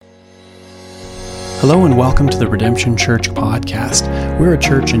Hello and welcome to the Redemption Church podcast. We're a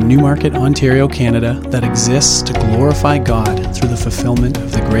church in Newmarket, Ontario, Canada that exists to glorify God through the fulfillment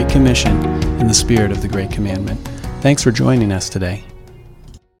of the Great Commission in the spirit of the Great Commandment. Thanks for joining us today.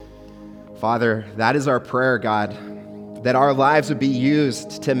 Father, that is our prayer, God, that our lives would be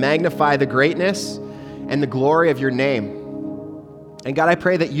used to magnify the greatness and the glory of your name. And God, I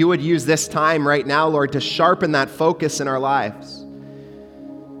pray that you would use this time right now, Lord, to sharpen that focus in our lives.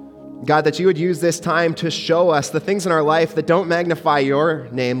 God, that you would use this time to show us the things in our life that don't magnify your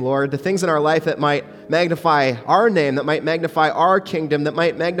name, Lord, the things in our life that might magnify our name, that might magnify our kingdom, that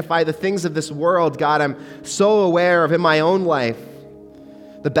might magnify the things of this world. God, I'm so aware of in my own life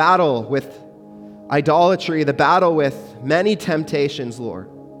the battle with idolatry, the battle with many temptations, Lord.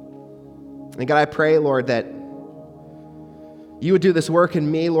 And God, I pray, Lord, that you would do this work in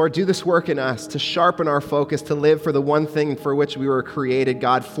me, Lord, do this work in us to sharpen our focus, to live for the one thing for which we were created,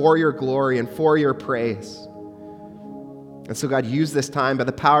 God, for your glory and for your praise. And so, God, use this time by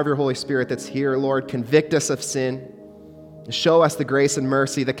the power of your Holy Spirit that's here, Lord. Convict us of sin. Show us the grace and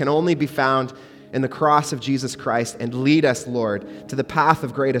mercy that can only be found in the cross of Jesus Christ, and lead us, Lord, to the path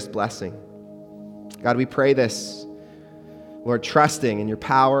of greatest blessing. God, we pray this, Lord, trusting in your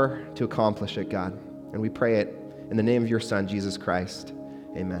power to accomplish it, God. And we pray it in the name of your Son, Jesus Christ.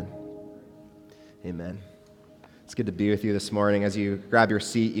 Amen. Amen. It's good to be with you this morning. As you grab your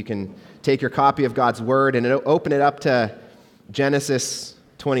seat, you can take your copy of God's Word and open it up to Genesis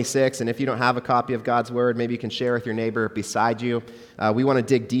 26. And if you don't have a copy of God's Word, maybe you can share with your neighbor beside you. We want to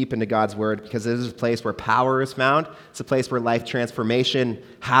dig deep into God's Word because this is a place where power is found. It's a place where life transformation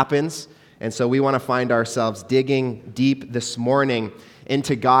happens. And so we want to find ourselves digging deep this morning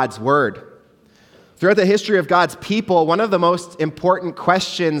into God's Word. Throughout the history of God's people, one of the most important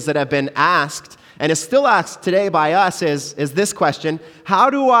questions that have been asked, and is still asked today by us, is this question: how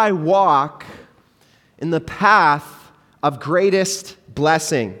do I walk in the path of greatest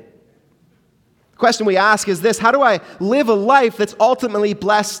blessing? The question we ask is this: how do I live a life that's ultimately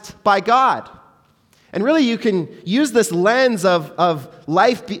blessed by God? And really, you can use this lens of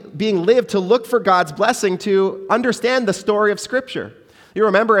life being lived to look for God's blessing to understand the story of Scripture. You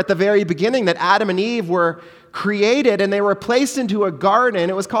remember at the very beginning that Adam and Eve were created and they were placed into a garden.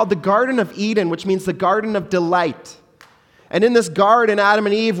 It was called the Garden of Eden, which means the Garden of Delight. And in this garden, Adam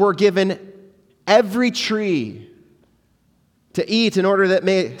and Eve were given every tree to eat in order that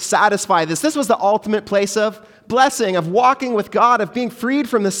may satisfy this. This was the ultimate place of blessing, of walking with God, of being freed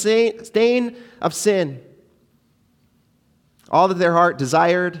from the stain of sin. All that their heart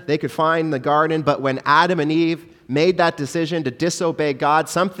desired, they could find in the garden, but when Adam and Eve made that decision to disobey God,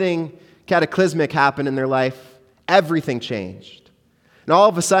 something cataclysmic happened in their life. Everything changed. And all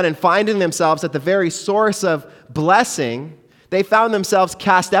of a sudden, finding themselves at the very source of blessing, they found themselves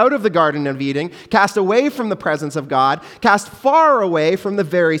cast out of the Garden of Eden, cast away from the presence of God, cast far away from the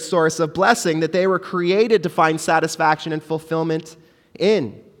very source of blessing that they were created to find satisfaction and fulfillment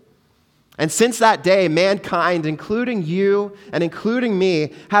in. And since that day, mankind, including you and including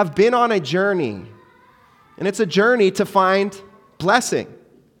me, have been on a journey. And it's a journey to find blessing.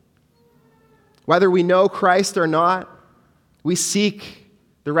 Whether we know Christ or not, we seek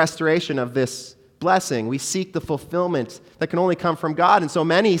the restoration of this blessing. We seek the fulfillment that can only come from God. And so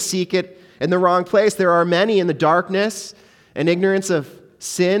many seek it in the wrong place. There are many in the darkness and ignorance of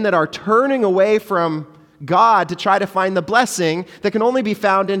sin that are turning away from God to try to find the blessing that can only be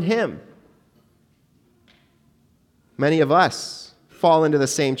found in Him. Many of us fall into the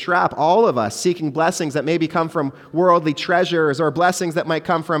same trap, all of us seeking blessings that maybe come from worldly treasures or blessings that might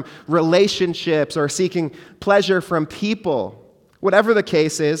come from relationships or seeking pleasure from people. Whatever the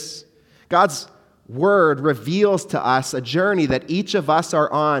case is, God's Word reveals to us a journey that each of us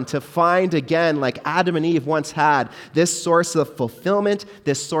are on to find again, like Adam and Eve once had, this source of fulfillment,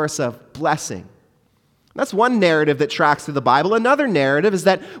 this source of blessing. That's one narrative that tracks through the Bible. Another narrative is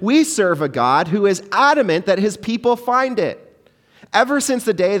that we serve a God who is adamant that His people find it. Ever since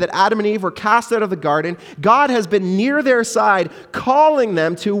the day that Adam and Eve were cast out of the garden, God has been near their side, calling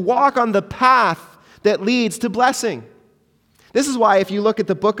them to walk on the path that leads to blessing. This is why if you look at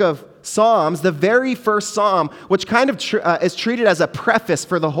the book of Psalms, the very first psalm, which kind of is treated as a preface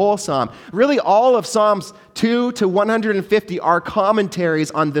for the whole psalm, really all of Psalms 2 to 150 are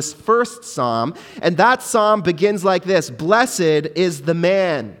commentaries on this first psalm, and that psalm begins like this: "Blessed is the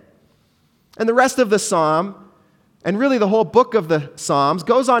man." And the rest of the psalm, and really the whole book of the Psalms,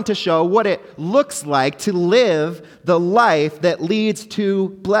 goes on to show what it looks like to live the life that leads to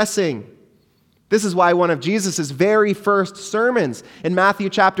blessing. This is why one of Jesus' very first sermons in Matthew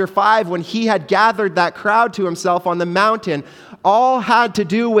chapter 5, when he had gathered that crowd to himself on the mountain, all had to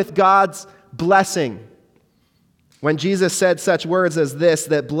do with God's blessing. When Jesus said such words as this,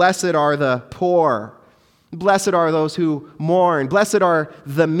 that blessed are the poor, blessed are those who mourn, blessed are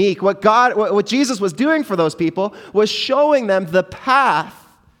the meek. What Jesus was doing for those people was showing them the path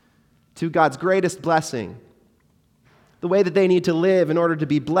to God's greatest blessing, the way that they need to live in order to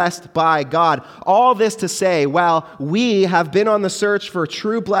be blessed by God. All this to say, while we have been on the search for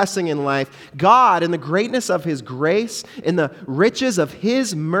true blessing in life, God, in the greatness of His grace, in the riches of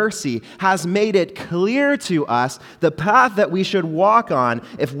His mercy, has made it clear to us the path that we should walk on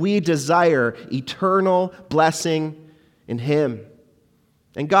if we desire eternal blessing in Him.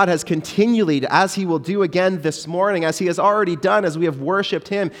 And God has continually, as He will do again this morning, as He has already done as we have worshiped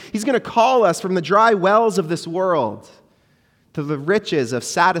Him, He's going to call us from the dry wells of this world to the riches of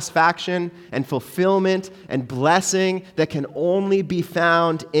satisfaction and fulfillment and blessing that can only be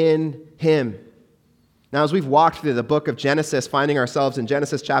found in Him. Now, as we've walked through the book of Genesis, finding ourselves in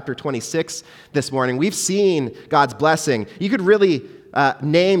Genesis chapter 26 this morning, we've seen God's blessing. You could really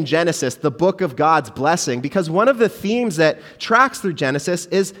name Genesis the book of God's blessing, because one of the themes that tracks through Genesis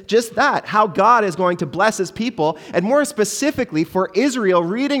is just that, how God is going to bless His people. And more specifically for Israel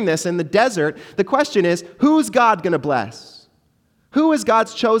reading this in the desert, the question is, who's God going to bless? Who is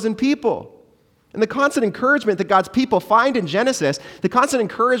God's chosen people? And the constant encouragement that God's people find in Genesis, the constant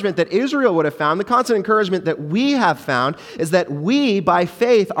encouragement that Israel would have found, the constant encouragement that we have found, is that we, by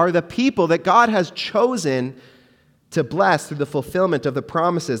faith, are the people that God has chosen to bless through the fulfillment of the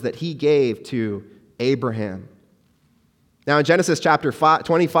promises that He gave to Abraham. Now, in Genesis chapter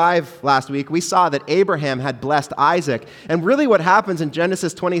 25 last week, we saw that Abraham had blessed Isaac. And really what happens in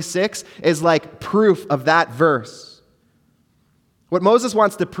Genesis 26 is like proof of that verse. What Moses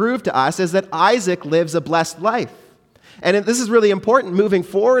wants to prove to us is that Isaac lives a blessed life. And this is really important moving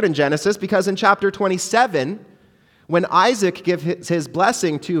forward in Genesis, because in chapter 27, when Isaac gives his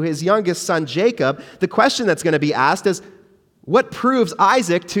blessing to his youngest son Jacob, the question that's going to be asked is, what proves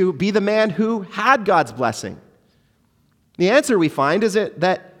Isaac to be the man who had God's blessing? The answer we find is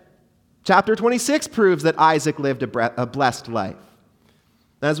that chapter 26 proves that Isaac lived a blessed life.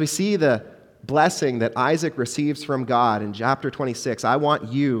 As we see the blessing that Isaac receives from God in chapter 26, I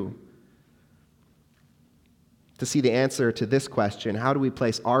want you to see the answer to this question: how do we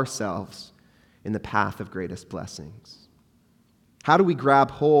place ourselves in the path of greatest blessings? How do we grab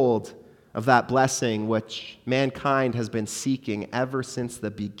hold of that blessing which mankind has been seeking ever since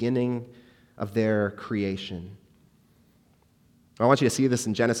the beginning of their creation? I want you to see this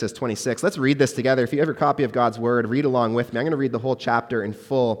in Genesis 26. Let's read this together. If you have your copy of God's Word, read along with me. I'm going to read the whole chapter in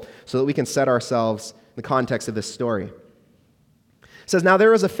full so that we can set ourselves in the context of this story. It says, "Now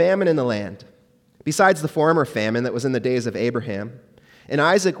there was a famine in the land, besides the former famine that was in the days of Abraham. And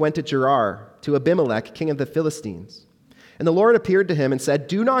Isaac went to Gerar, to Abimelech, king of the Philistines. And the Lord appeared to him and said,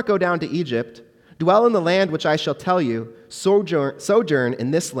 'Do not go down to Egypt. Dwell in the land which I shall tell you. Sojourn in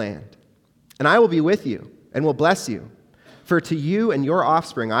this land. And I will be with you and will bless you. For to you and your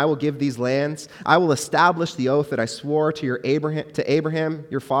offspring I will give these lands. I will establish the oath that I swore to Abraham,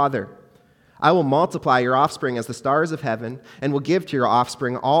 your father. I will multiply your offspring as the stars of heaven, and will give to your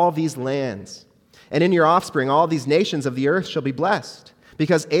offspring all these lands. And in your offspring all these nations of the earth shall be blessed,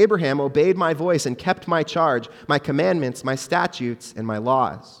 because Abraham obeyed my voice and kept my charge, my commandments, my statutes, and my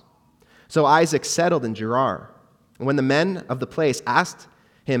laws.' So Isaac settled in Gerar. And when the men of the place asked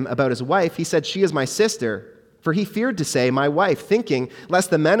him about his wife, he said, 'She is my sister.' For he feared to say, 'my wife,' thinking,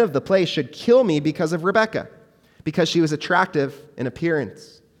 lest the men of the place should kill me because of Rebekah, because she was attractive in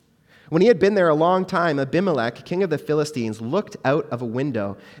appearance. When he had been there a long time, Abimelech, king of the Philistines, looked out of a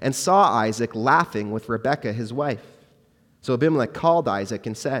window and saw Isaac laughing with Rebekah, his wife. So Abimelech called Isaac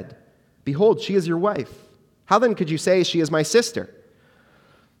and said, 'Behold, she is your wife. How then could you say she is my sister?'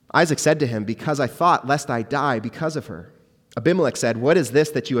 Isaac said to him, 'Because I thought lest I die because of her.' Abimelech said, 'What is this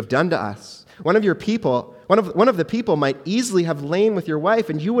that you have done to us? One of the people might easily have lain with your wife,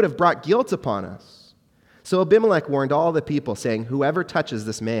 and you would have brought guilt upon us.' So Abimelech warned all the people, saying, 'Whoever touches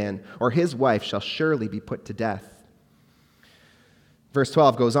this man or his wife shall surely be put to death.'" Verse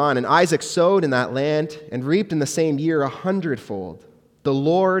 12 goes on, "And Isaac sowed in that land and reaped in the same year 100-fold. The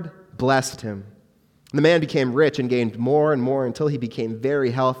Lord blessed him. The man became rich and gained more and more until he became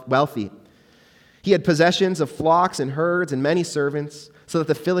very wealthy. He had possessions of flocks and herds and many servants, so that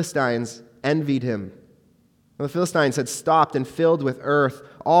the Philistines envied him. When the Philistines had stopped and filled with earth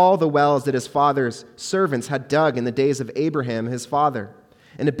all the wells that his father's servants had dug in the days of Abraham his father.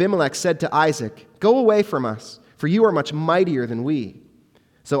 And Abimelech said to Isaac, 'Go away from us, for you are much mightier than we.'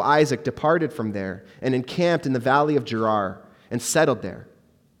 So Isaac departed from there and encamped in the valley of Gerar and settled there.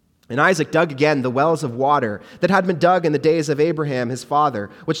 And Isaac dug again the wells of water that had been dug in the days of Abraham his father,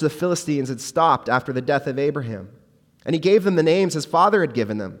 which the Philistines had stopped after the death of Abraham. And he gave them the names his father had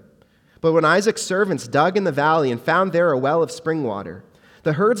given them. But when Isaac's servants dug in the valley and found there a well of spring water,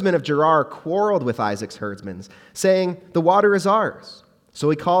 the herdsmen of Gerar quarreled with Isaac's herdsmen, saying, "The water is ours." So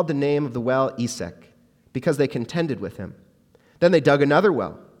he called the name of the well Esek, because they contended with him. Then they dug another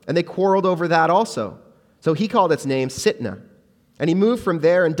well, and they quarreled over that also. So he called its name Sitnah. And he moved from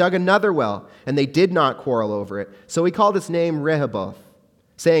there and dug another well, and they did not quarrel over it. So he called its name Rehoboth,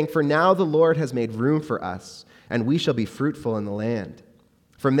 saying, "For now the Lord has made room for us, and we shall be fruitful in the land."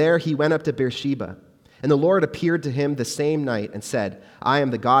 From there he went up to Beersheba, and the Lord appeared to him the same night and said, "I am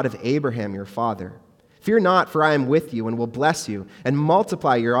the God of Abraham your father. Fear not, for I am with you and will bless you, and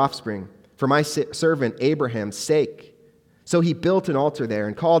multiply your offspring, for my servant Abraham's sake." So he built an altar there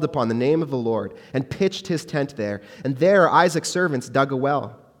and called upon the name of the Lord and pitched his tent there. And there Isaac's servants dug a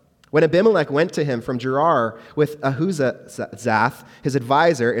well. When Abimelech went to him from Gerar with Ahuzzath, his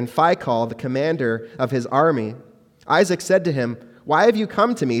advisor, and Phicol, the commander of his army, Isaac said to him, "Why have you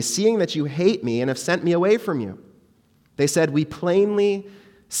come to me, seeing that you hate me and have sent me away from you?" They said, "We plainly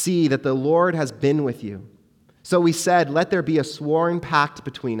see that the Lord has been with you." So we said, "Let there be a sworn pact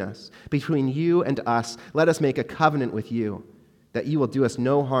between us, between you and us. Let us make a covenant with you, that you will do us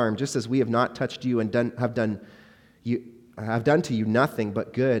no harm, just as we have not touched you and have done to you nothing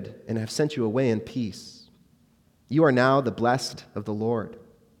but good, and have sent you away in peace. You are now the blessed of the Lord."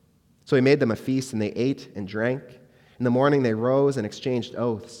 So he made them a feast, and they ate and drank. In the morning they rose and exchanged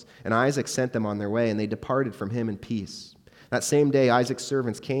oaths, and Isaac sent them on their way, and they departed from him in peace. That same day Isaac's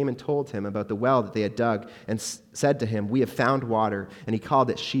servants came and told him about the well that they had dug, and said to him, "We have found water," and he called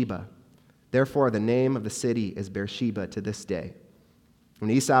it Sheba. Therefore the name of the city is Beersheba to this day.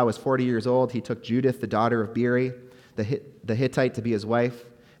 When Esau was 40 years old, he took Judith, the daughter of Beeri, the Hittite, to be his wife,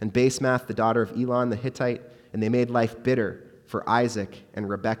 and Basemath, the daughter of Elon, the Hittite, and they made life bitter for Isaac and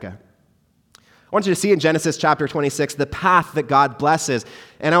Rebekah. I want you to see in Genesis chapter 26 the path that God blesses.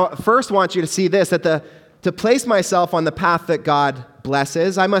 And I first want you to see this, that to place myself on the path that God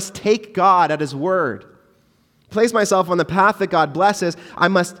blesses, I must take God at his word. Place myself on the path that God blesses, I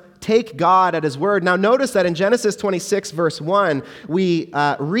must take God at his word. Now notice that in Genesis 26 verse 1, we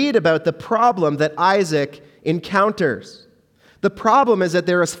read about the problem that Isaac encounters. The problem is that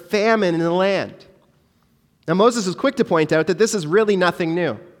there is famine in the land. Now Moses is quick to point out that this is really nothing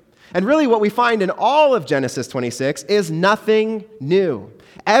new. And really what we find in all of Genesis 26 is nothing new.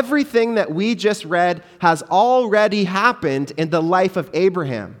 Everything that we just read has already happened in the life of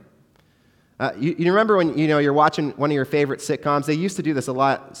Abraham. You remember when you're watching one of your favorite sitcoms? They used to do this a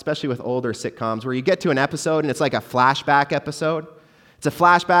lot, especially with older sitcoms, where you get to an episode and it's like a flashback episode. It's a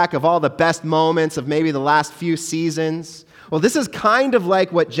flashback of all the best moments of maybe the last few seasons. Well, this is kind of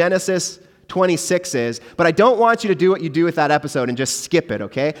like what Genesis 26 is, but I don't want you to do what you do with that episode and just skip it,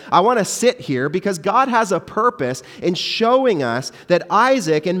 okay? I want to sit here because God has a purpose in showing us that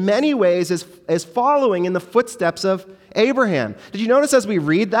Isaac, in many ways, is following in the footsteps of Abraham. Did you notice as we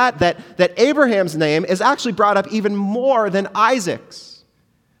read that Abraham's name is actually brought up even more than Isaac's?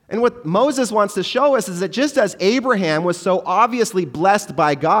 And what Moses wants to show us is that just as Abraham was so obviously blessed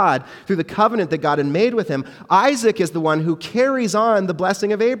by God through the covenant that God had made with him, Isaac is the one who carries on the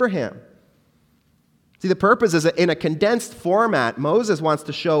blessing of Abraham. See, the purpose is that in a condensed format, Moses wants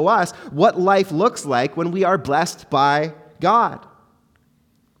to show us what life looks like when we are blessed by God.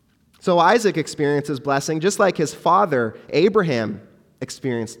 So Isaac experiences blessing just like his father Abraham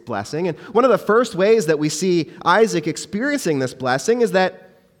experienced blessing. And one of the first ways that we see Isaac experiencing this blessing is that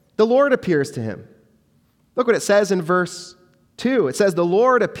the Lord appears to him. Look what it says in verse 2. It says, "The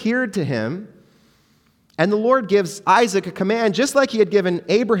Lord appeared to him," and the Lord gives Isaac a command, just like he had given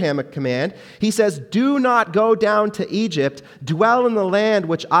Abraham a command. He says, "Do not go down to Egypt. Dwell in the land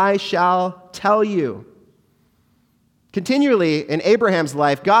which I shall tell you." Continually in Abraham's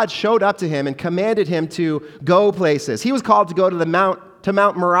life, God showed up to him and commanded him to go places. He was called to go to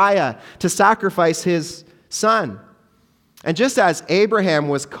Mount Moriah to sacrifice his son. And just as Abraham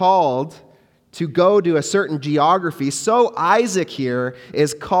was called to go to a certain geography, so Isaac here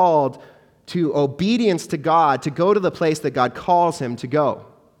is called to obedience to God, to go to the place that God calls him to go.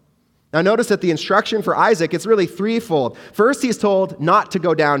 Now notice that the instruction for Isaac, it's really threefold. First, he's told not to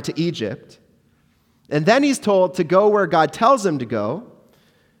go down to Egypt. And then he's told to go where God tells him to go.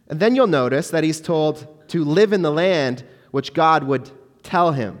 And then you'll notice that he's told to live in the land which God would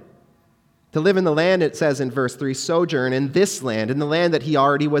tell him. To live in the land, it says in verse 3, sojourn in this land, in the land that he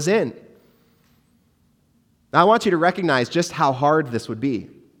already was in. Now I want you to recognize just how hard this would be.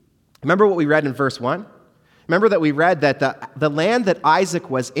 Remember what we read in verse 1? Remember that we read that the land that Isaac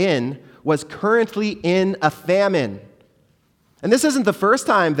was in was currently in a famine. And this isn't the first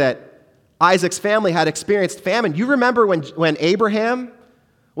time that Isaac's family had experienced famine. You remember when Abraham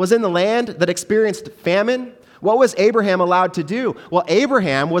was in the land that experienced famine? What was Abraham allowed to do? Well,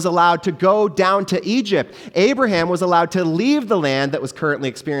 Abraham was allowed to go down to Egypt. Abraham was allowed to leave the land that was currently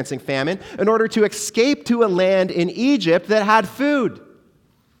experiencing famine in order to escape to a land in Egypt that had food.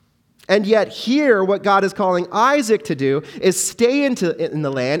 And yet here, what God is calling Isaac to do is stay in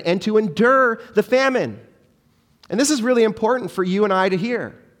the land and to endure the famine. And this is really important for you and I to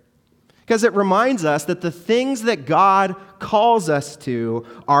hear, because it reminds us that the things that God calls us to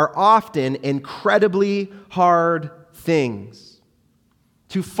are often incredibly hard things.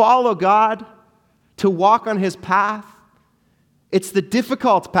 To follow God, to walk on his path, it's the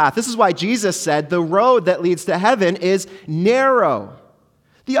difficult path. This is why Jesus said the road that leads to heaven is narrow.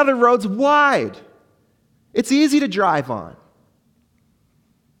 The other road's wide. It's easy to drive on.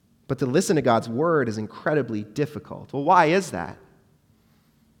 But to listen to God's word is incredibly difficult. Well, why is that?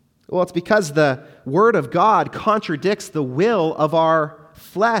 Well, it's because the word of God contradicts the will of our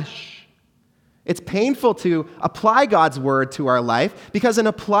flesh. It's painful to apply God's word to our life because in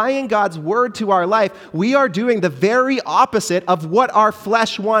applying God's word to our life, we are doing the very opposite of what our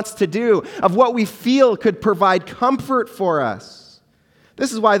flesh wants to do, of what we feel could provide comfort for us.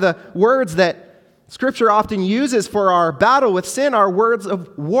 This is why the words that Scripture often uses for our battle with sin are words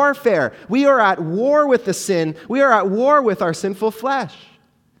of warfare. We are at war with the sin. We are at war with our sinful flesh.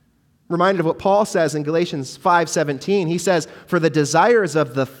 Reminded of what Paul says in Galatians 5:17. He says, "For the desires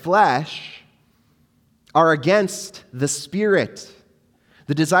of the flesh are against the Spirit.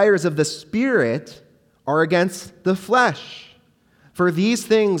 The desires of the Spirit are against the flesh. For these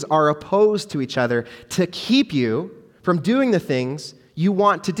things are opposed to each other to keep you from doing the things you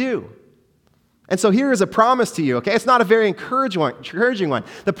want to do." And so here is a promise to you, okay? It's not a very encouraging one.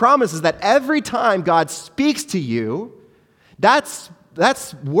 The promise is that every time God speaks to you, that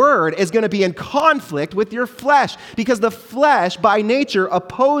word is going to be in conflict with your flesh, because the flesh by nature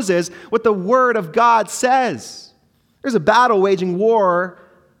opposes what the word of God says. There's a battle waging war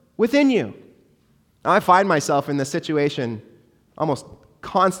within you. Now, I find myself in this situation almost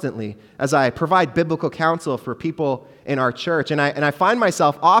constantly as I provide biblical counsel for people in our church. And I find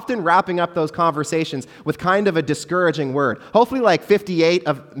myself often wrapping up those conversations with kind of a discouraging word. Hopefully like 58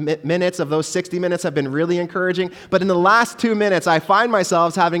 minutes of those 60 minutes have been really encouraging. But in the last 2 minutes, I find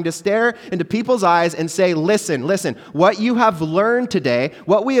myself having to stare into people's eyes and say, listen, what you have learned today,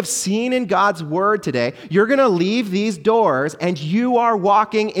 what we have seen in God's word today, you're going to leave these doors and you are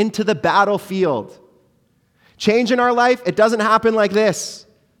walking into the battlefield. Change in our life, it doesn't happen like this.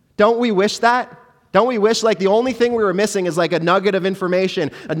 Don't we wish that? Don't we wish like the only thing we were missing is like a nugget of information,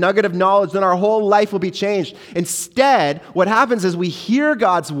 a nugget of knowledge, then our whole life will be changed. Instead, what happens is we hear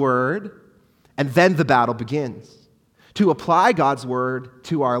God's word, and then the battle begins. To apply God's word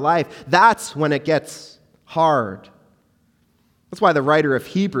to our life, that's when it gets hard. That's why the writer of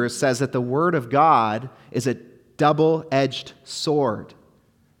Hebrews says that the word of God is a double-edged sword.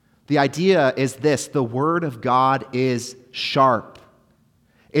 The idea is this: the word of God is sharp.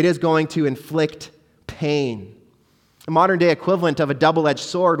 It is going to inflict pain. A modern-day equivalent of a double-edged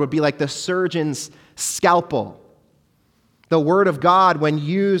sword would be like the surgeon's scalpel. The word of God, when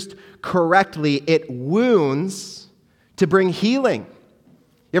used correctly, it wounds to bring healing.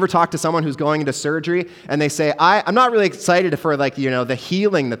 You ever talk to someone who's going into surgery and they say, I'm not really excited for the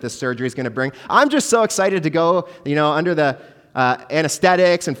healing that this surgery is going to bring. I'm just so excited to go, under the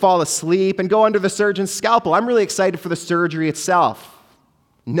anesthetics and fall asleep and go under the surgeon's scalpel. I'm really excited for the surgery itself.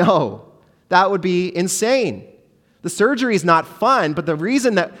 No, that would be insane. The surgery is not fun, but the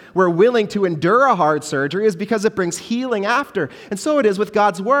reason that we're willing to endure a hard surgery is because it brings healing after. And so it is with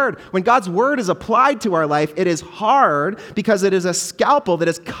God's word. When God's word is applied to our life, it is hard because it is a scalpel that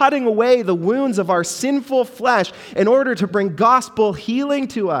is cutting away the wounds of our sinful flesh in order to bring gospel healing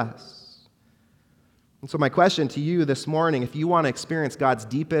to us. And so my question to you this morning, if you want to experience God's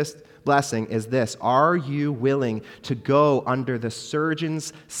deepest blessing, is this: are you willing to go under the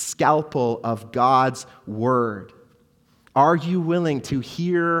surgeon's scalpel of God's word? Are you willing to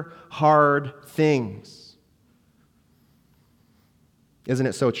hear hard things? Isn't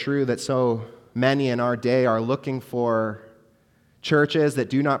it so true that so many in our day are looking for churches that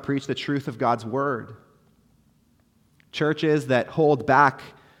do not preach the truth of God's word? Churches that hold back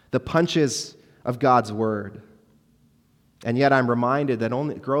the punches of God's word. And yet I'm reminded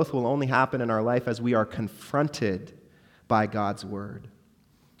that growth will only happen in our life as we are confronted by God's word.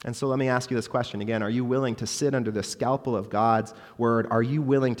 And so let me ask you this question again. Are you willing to sit under the scalpel of God's word? Are you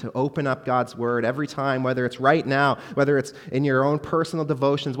willing to open up God's word every time, whether it's right now, whether it's in your own personal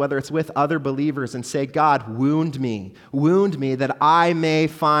devotions, whether it's with other believers, and say, God, wound me that I may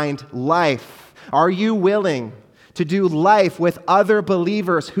find life? Are you willing to do life with other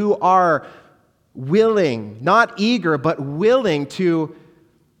believers who are willing, not eager, but willing to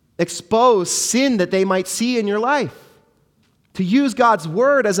expose sin that they might see in your life? To use God's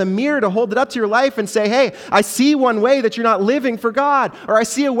word as a mirror to hold it up to your life and say, hey, I see one way that you're not living for God, or I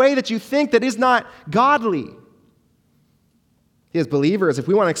see a way that you think that is not godly. As believers, if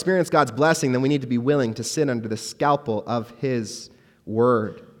we want to experience God's blessing, then we need to be willing to sit under the scalpel of His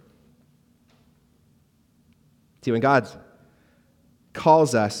word. See, when God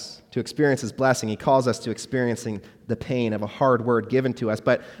calls us to experience His blessing, He calls us to experiencing the pain of a hard word given to us.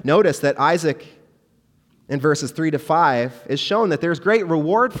 But notice that Isaac, in verses 3 to 5, is shown that there's great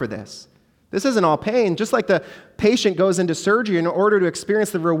reward for this. This isn't all pain. Just like the patient goes into surgery in order to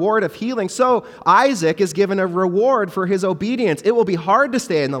experience the reward of healing, so Isaac is given a reward for his obedience. It will be hard to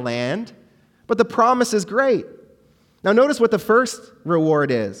stay in the land, but the promise is great. Now notice what the first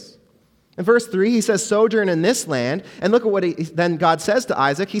reward is. In verse 3, he says, sojourn in this land. And look at what then God says to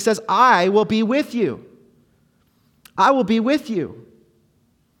Isaac. He says, I will be with you. I will be with you.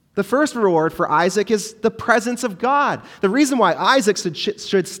 The first reward for Isaac is the presence of God. The reason why Isaac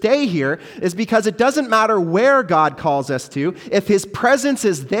should stay here is because it doesn't matter where God calls us to. If His presence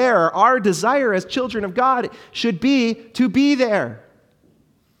is there, our desire as children of God should be to be there.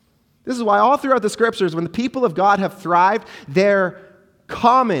 This is why all throughout the Scriptures, when the people of God have thrived, their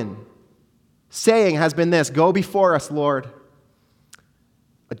common saying has been this: go before us, Lord.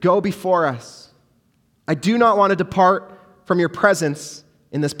 Go before us. I do not want to depart from your presence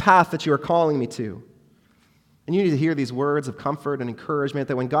in this path that you are calling me to. And you need to hear these words of comfort and encouragement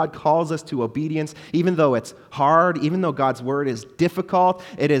that when God calls us to obedience, even though it's hard, even though God's word is difficult,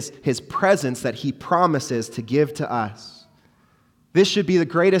 it is His presence that He promises to give to us. This should be the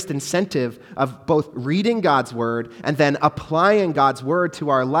greatest incentive of both reading God's word and then applying God's word to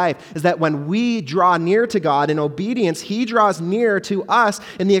our life, is that when we draw near to God in obedience, He draws near to us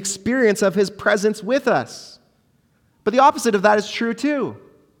in the experience of His presence with us. But the opposite of that is true too.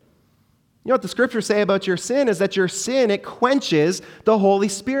 You know what the Scriptures say about your sin is that your sin, it quenches the Holy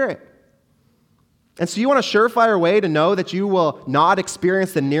Spirit. And so you want a surefire way to know that you will not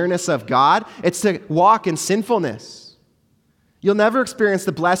experience the nearness of God? It's to walk in sinfulness. You'll never experience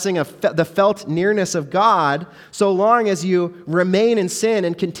the blessing of the felt nearness of God so long as you remain in sin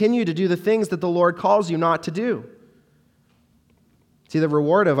and continue to do the things that the Lord calls you not to do. See, the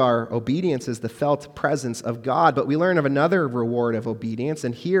reward of our obedience is the felt presence of God, but we learn of another reward of obedience,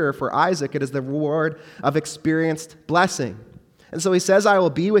 and here for Isaac it is the reward of experienced blessing. And so he says, I will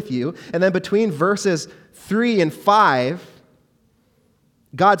be with you, and then between verses 3 and 5,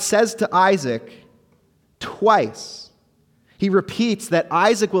 God says to Isaac twice, He repeats that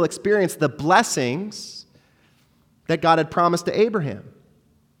Isaac will experience the blessings that God had promised to Abraham.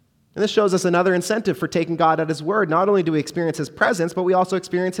 And this shows us another incentive for taking God at His word. Not only do we experience His presence, but we also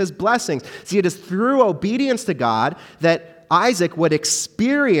experience His blessings. See, it is through obedience to God that Isaac would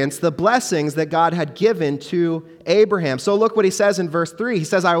experience the blessings that God had given to Abraham. So look what he says in verse 3. He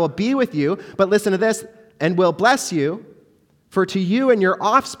says, I will be with you, but listen to this, and will bless you, for to you and your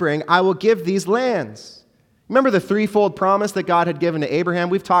offspring I will give these lands. Remember the threefold promise that God had given to Abraham?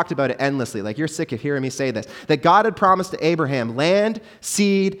 We've talked about it endlessly. Like, you're sick of hearing me say this. That God had promised to Abraham land,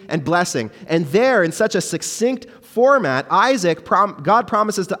 seed, and blessing. And there, in such a succinct format, God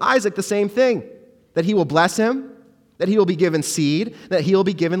promises to Isaac the same thing. That he will bless him, that he will be given seed, that he will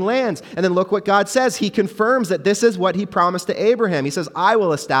be given lands. And then look what God says. He confirms that this is what He promised to Abraham. He says, I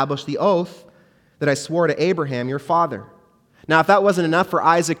will establish the oath that I swore to Abraham, your father. Now, if that wasn't enough for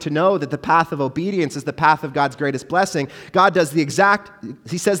Isaac to know that the path of obedience is the path of God's greatest blessing, God does he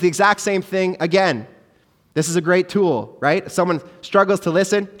says the exact same thing again. This is a great tool, right? If someone struggles to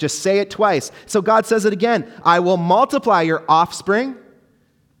listen, just say it twice. So God says it again. I will multiply your offspring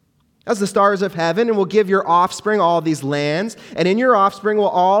as the stars of heaven, and will give your offspring all these lands, and in your offspring will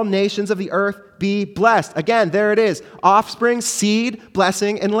all nations of the earth be blessed. Again, there it is. Offspring, seed,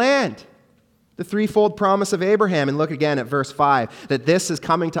 blessing, and land. The threefold promise of Abraham. And look again at verse 5, that this is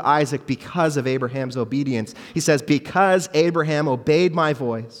coming to Isaac because of Abraham's obedience. He says, because Abraham obeyed my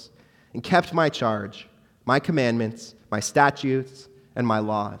voice and kept my charge, my commandments, my statutes, and my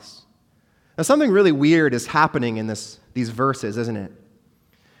laws. Now, something really weird is happening in these verses, isn't it?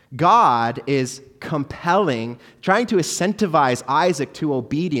 God is compelling, trying to incentivize Isaac to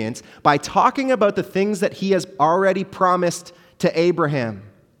obedience by talking about the things that he has already promised to Abraham.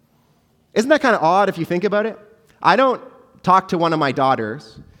 Isn't that kind of odd if you think about it? I don't talk to one of my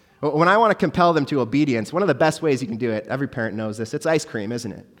daughters. When I want to compel them to obedience, one of the best ways you can do it, every parent knows this, it's ice cream,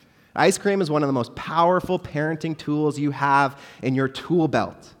 isn't it? Ice cream is one of the most powerful parenting tools you have in your tool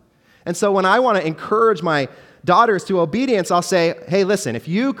belt. And so when I want to encourage my daughters to obedience, I'll say, hey, listen, if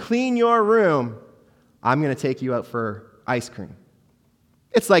you clean your room, I'm going to take you out for ice cream.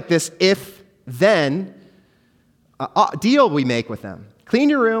 It's like this if-then deal we make with them. Clean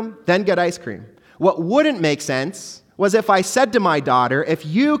your room, then get ice cream. What wouldn't make sense was if I said to my daughter, if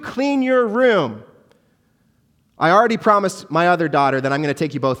you clean your room, I already promised my other daughter that I'm going to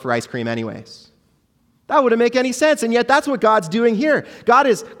take you both for ice cream anyways. That wouldn't make any sense, and yet that's what God's doing here. God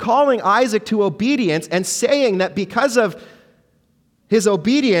is calling Isaac to obedience and saying that because of his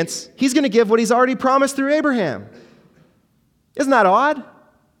obedience, he's going to give what he's already promised through Abraham. Isn't that odd?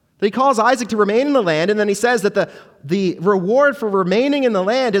 That he calls Isaac to remain in the land, and then he says that the reward for remaining in the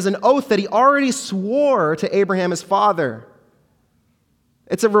land is an oath that he already swore to Abraham his father.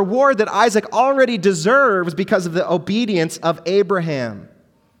 It's a reward that Isaac already deserves because of the obedience of Abraham.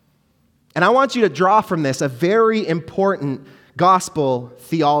 And I want you to draw from this a very important gospel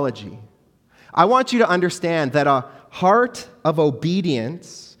theology. I want you to understand that a heart of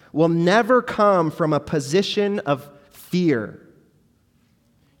obedience will never come from a position of fear.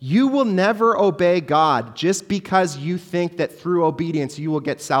 You will never obey God just because you think that through obedience you will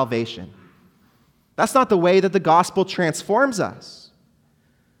get salvation. That's not the way that the gospel transforms us.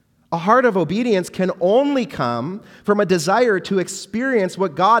 A heart of obedience can only come from a desire to experience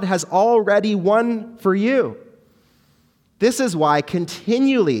what God has already won for you. This is why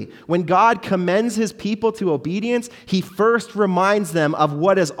continually, when God commends his people to obedience, he first reminds them of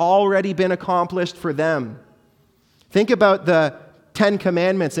what has already been accomplished for them. Think about the 10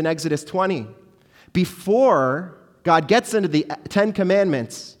 Commandments in Exodus 20. Before God gets into the 10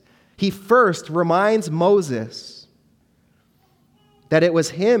 Commandments, he first reminds Moses that it was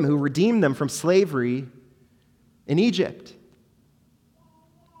him who redeemed them from slavery in Egypt.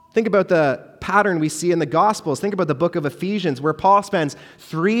 Think about the pattern we see in the Gospels. Think about the book of Ephesians, where Paul spends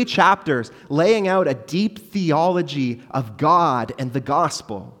 3 chapters laying out a deep theology of God and the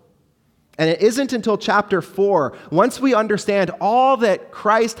gospel. And it isn't until chapter 4, once we understand all that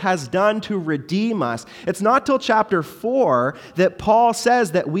Christ has done to redeem us, it's not till chapter 4 that Paul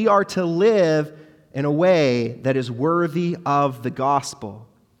says that we are to live in a way that is worthy of the gospel.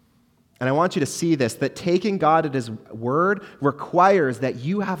 And I want you to see this, that taking God at his word requires that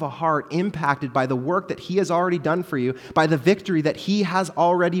you have a heart impacted by the work that he has already done for you, by the victory that he has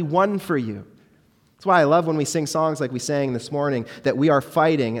already won for you. That's why I love when we sing songs like we sang this morning, that we are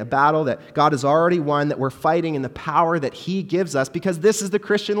fighting a battle that God has already won, that we're fighting in the power that he gives us, because this is the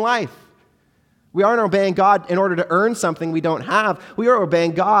Christian life. We aren't obeying God in order to earn something we don't have. We are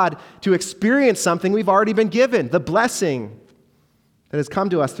obeying God to experience something we've already been given, the blessing that has come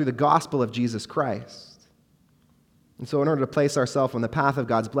to us through the gospel of Jesus Christ. And so in order to place ourselves on the path of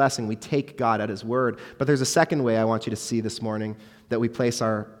God's blessing, we take God at his word. But there's a second way I want you to see this morning that we place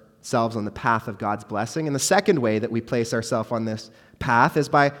ourselves on the path of God's blessing. And the second way that we place ourselves on this path is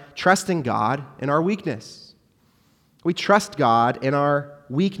by trusting God in our weakness. We trust God in our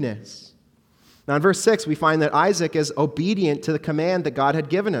weakness. Now in verse 6, we find that Isaac is obedient to the command that God had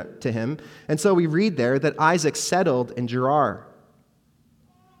given it to him. And so we read there that Isaac settled in Gerar.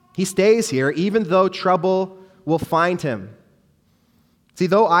 He stays here even though trouble will find him. See,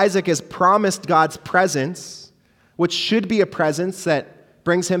 though Isaac is promised God's presence, which should be a presence that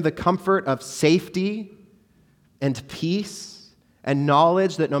brings him the comfort of safety and peace and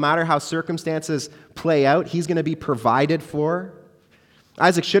knowledge that no matter how circumstances play out, he's going to be provided for.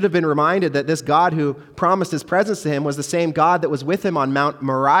 Isaac should have been reminded that this God who promised his presence to him was the same God that was with him on Mount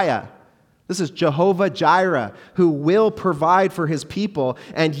Moriah. This is Jehovah Jireh, who will provide for his people.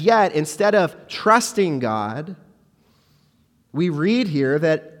 And yet, instead of trusting God, we read here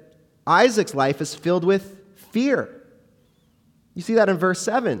that Isaac's life is filled with fear. You see that in verse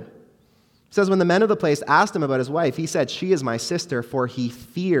 7. It says, when the men of the place asked him about his wife, he said, "She is my sister," for he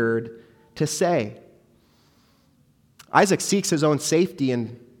feared to say. Isaac seeks his own safety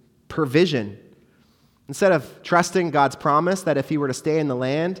and provision. Instead of trusting God's promise that if he were to stay in the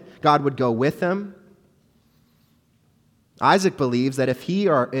land, God would go with him, Isaac believes that if he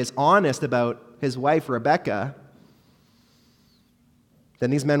is honest about his wife Rebekah, then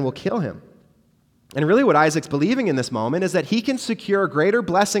these men will kill him. And really what Isaac's believing in this moment is that he can secure greater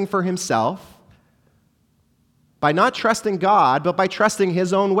blessing for himself by not trusting God, but by trusting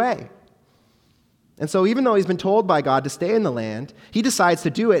his own way. And so even though he's been told by God to stay in the land, he decides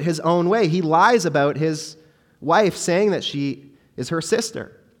to do it his own way. He lies about his wife, saying that she is her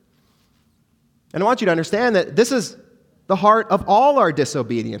sister. And I want you to understand that this is the heart of all our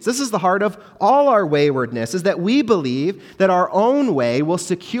disobedience. This is the heart of all our waywardness, is that we believe that our own way will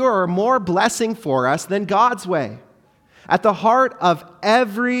secure more blessing for us than God's way. At the heart of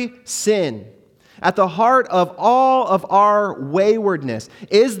every sin, at the heart of all of our waywardness,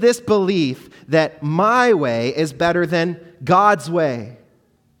 is this belief that my way is better than God's way.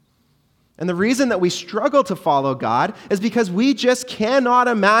 And the reason that we struggle to follow God is because we just cannot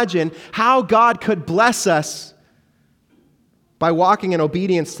imagine how God could bless us by walking in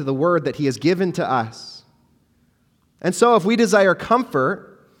obedience to the word that he has given to us. And so if we desire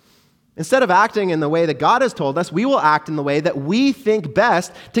comfort, instead of acting in the way that God has told us, we will act in the way that we think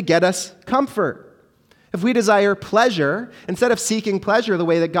best to get us comfort. If we desire pleasure, instead of seeking pleasure the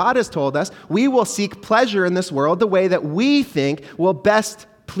way that God has told us, we will seek pleasure in this world the way that we think will best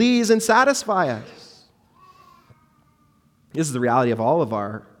please and satisfy us. This is the reality of all of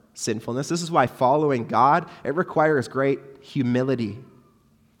our sinfulness. This is why following God, it requires great humility.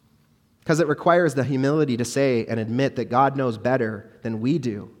 Because it requires the humility to say and admit that God knows better than we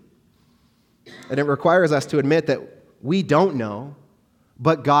do. And it requires us to admit that we don't know,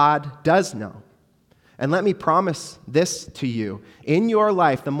 but God does know. And let me promise this to you. In your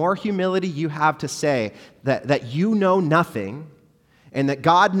life, the more humility you have to say that you know nothing and that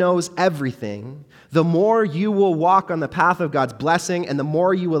God knows everything, the more you will walk on the path of God's blessing and the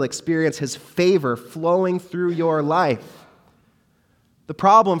more you will experience his favor flowing through your life. The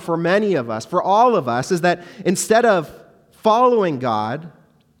problem for many of us, for all of us, is that instead of following God,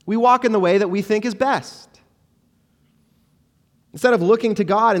 we walk in the way that we think is best. Instead of looking to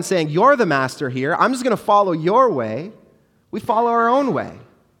God and saying, you're the master here, I'm just going to follow your way, we follow our own way.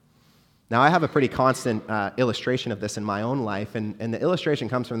 Now, I have a pretty constant illustration of this in my own life, and the illustration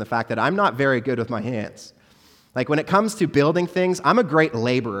comes from the fact that I'm not very good with my hands. Like, when it comes to building things, I'm a great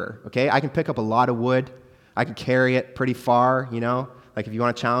laborer, okay? I can pick up a lot of wood. I can carry it pretty far, you know? Like, if you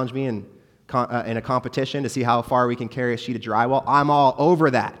want to challenge me in a competition to see how far we can carry a sheet of drywall, I'm all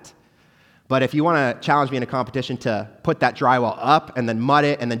over that. But if you want to challenge me in a competition to put that drywall up and then mud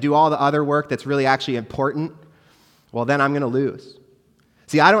it and then do all the other work that's really actually important, well, then I'm going to lose.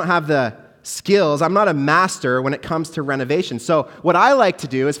 See, I don't have the skills. I'm not a master when it comes to renovation. So what I like to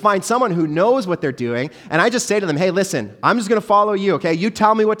do is find someone who knows what they're doing, and I just say to them, hey, listen, I'm just going to follow you, okay? You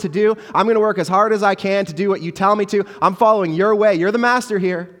tell me what to do. I'm going to work as hard as I can to do what you tell me to. I'm following your way. You're the master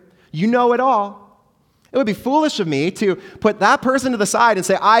here. You know it all. It would be foolish of me to put that person to the side and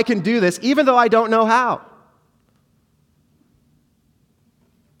say, I can do this, even though I don't know how.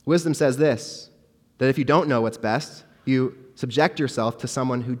 Wisdom says this, that if you don't know what's best, you subject yourself to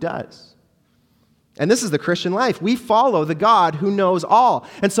someone who does. And this is the Christian life. We follow the God who knows all.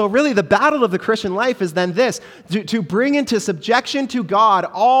 And so really the battle of the Christian life is then this, to bring into subjection to God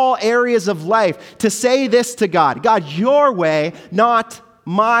all areas of life, to say this to God, God, your way, not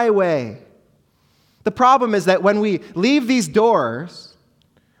my way. The problem is that when we leave these doors,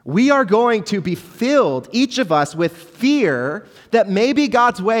 we are going to be filled, each of us, with fear that maybe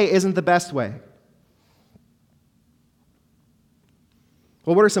God's way isn't the best way.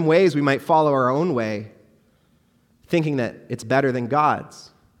 Well, what are some ways we might follow our own way, thinking that it's better than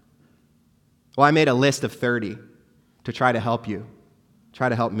God's? Well, I made a list of 30 to try to help you, try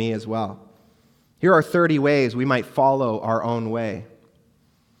to help me as well. Here are 30 ways we might follow our own way.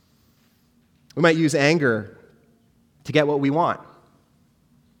 We might use anger to get what we want.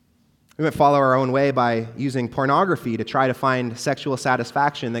 We might follow our own way by using pornography to try to find sexual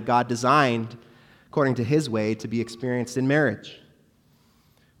satisfaction that God designed, according to his way, to be experienced in marriage.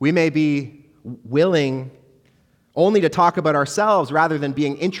 We may be willing only to talk about ourselves rather than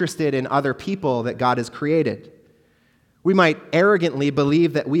being interested in other people that God has created. We might arrogantly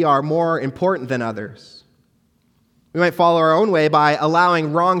believe that we are more important than others. We might follow our own way by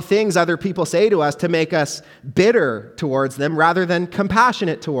allowing wrong things other people say to us to make us bitter towards them rather than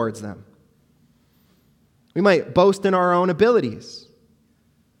compassionate towards them. We might boast in our own abilities.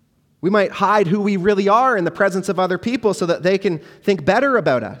 We might hide who we really are in the presence of other people so that they can think better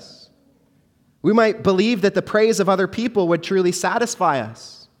about us. We might believe that the praise of other people would truly satisfy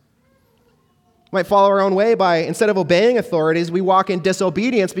us. We might follow our own way by, instead of obeying authorities, we walk in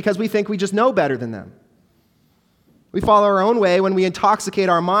disobedience because we think we just know better than them. We follow our own way when we intoxicate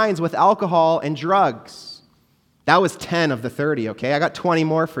our minds with alcohol and drugs. That was 10 of the 30, okay? I got 20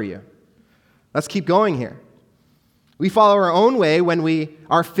 more for you. Let's keep going here. We follow our own way when we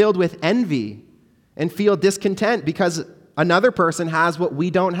are filled with envy and feel discontent because another person has what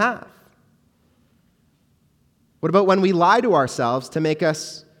we don't have. What about when we lie to ourselves to make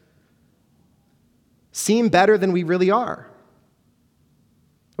us seem better than we really are?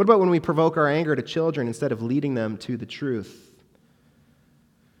 What about when we provoke our anger to children instead of leading them to the truth?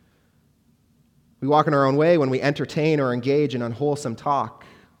 We walk in our own way when we entertain or engage in unwholesome talk.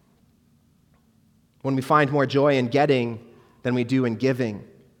 When we find more joy in getting than we do in giving.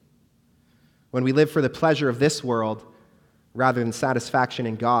 When we live for the pleasure of this world rather than satisfaction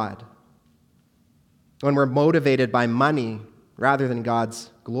in God. When we're motivated by money rather than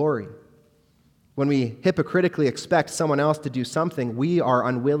God's glory. When we hypocritically expect someone else to do something we are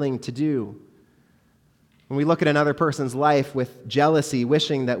unwilling to do. When we look at another person's life with jealousy,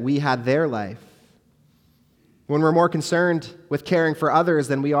 wishing that we had their life. When we're more concerned with caring for others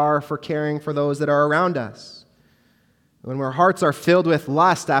than we are for caring for those that are around us. When our hearts are filled with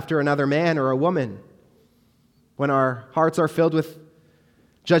lust after another man or a woman. When our hearts are filled with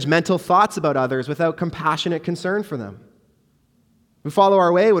judgmental thoughts about others without compassionate concern for them. We follow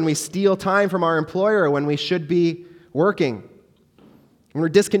our way when we steal time from our employer when we should be working. When we're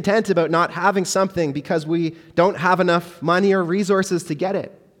discontent about not having something because we don't have enough money or resources to get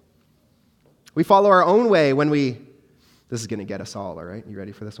it. We follow our own way when this is going to get us all right? You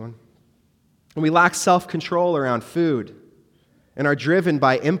ready for this one? When we lack self-control around food and are driven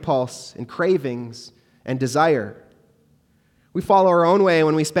by impulse and cravings and desire. We follow our own way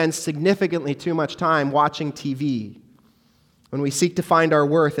when we spend significantly too much time watching TV. When we seek to find our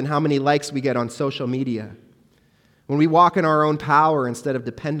worth in how many likes we get on social media. When we walk in our own power instead of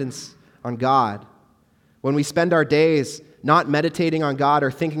dependence on God. When we spend our days not meditating on God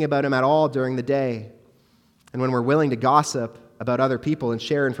or thinking about Him at all during the day. And when we're willing to gossip about other people and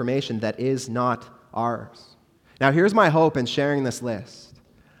share information that is not ours. Now, here's my hope in sharing this list.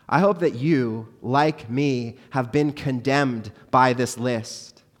 I hope that you, like me, have been condemned by this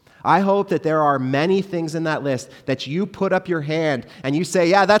list. I hope that there are many things in that list that you put up your hand and you say,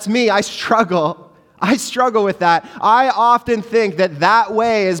 yeah, that's me, I struggle. I struggle with that. I often think that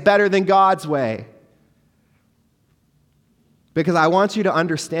way is better than God's way. Because I want you to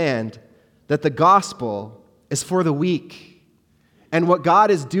understand that the gospel is for the weak. And what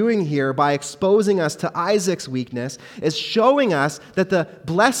God is doing here by exposing us to Isaac's weakness is showing us that the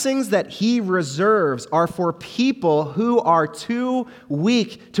blessings that He reserves are for people who are too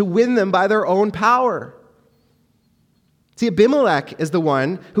weak to win them by their own power. See, Abimelech is the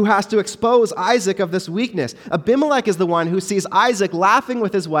one who has to expose Isaac of this weakness. Abimelech is the one who sees Isaac laughing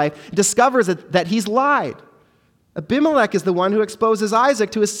with his wife, discovers that he's lied. Abimelech is the one who exposes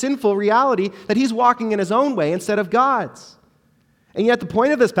Isaac to his sinful reality that he's walking in his own way instead of God's. And yet the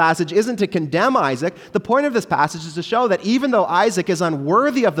point of this passage isn't to condemn Isaac. The point of this passage is to show that even though Isaac is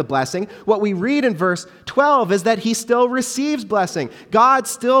unworthy of the blessing, what we read in verse 12 is that he still receives blessing. God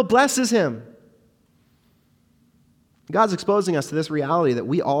still blesses him. God's exposing us to this reality that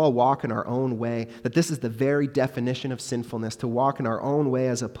we all walk in our own way, that this is the very definition of sinfulness, to walk in our own way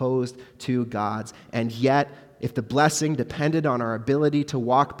as opposed to God's. And yet, if the blessing depended on our ability to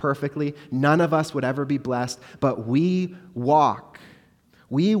walk perfectly, none of us would ever be blessed, but we walk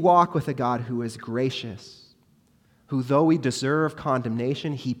with a God who is gracious, who though we deserve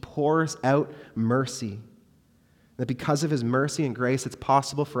condemnation, He pours out mercy. That because of His mercy and grace, it's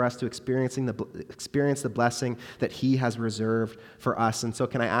possible for us to experience the blessing that He has reserved for us. And so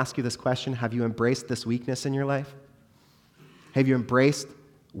can I ask you this question? Have you embraced this weakness in your life? Have you embraced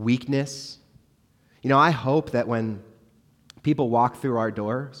weakness? You know, I hope that when people walk through our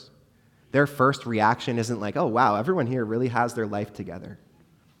doors, their first reaction isn't like, oh, wow, everyone here really has their life together.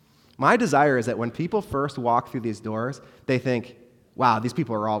 My desire is that when people first walk through these doors, they think, wow, these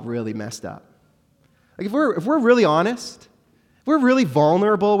people are all really messed up. Like if we're really honest, if we're really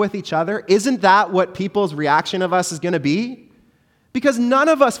vulnerable with each other, isn't that what people's reaction of us is going to be? Because none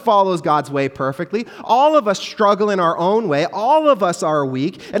of us follows God's way perfectly. All of us struggle in our own way. All of us are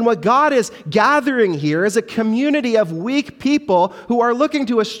weak. And what God is gathering here is a community of weak people who are looking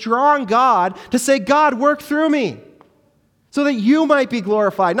to a strong God to say, God, work through me so that you might be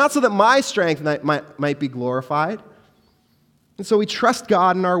glorified, not so that my strength might be glorified. And so we trust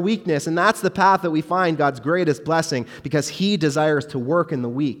God in our weakness, and that's the path that we find God's greatest blessing because He desires to work in the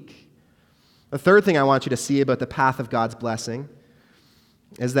weak. The third thing I want you to see about the path of God's blessing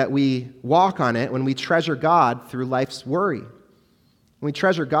is that we walk on it when we treasure God through life's worry. When we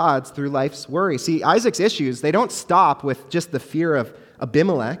treasure God through life's worry. See, Isaac's issues, they don't stop with just the fear of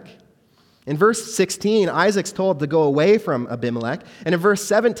Abimelech. In verse 16, Isaac's told to go away from Abimelech, and in verse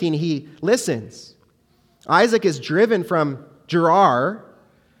 17, he listens. Isaac is driven from Gerar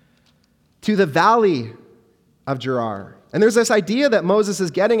to the valley of Gerar. And there's this idea that Moses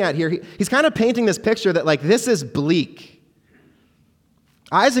is getting at here. He's kind of painting this picture that, like, this is bleak.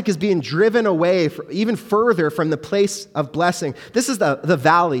 Isaac is being driven away even further from the place of blessing. This is the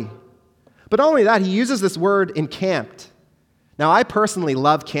valley. But not only that, he uses this word encamped. Now, I personally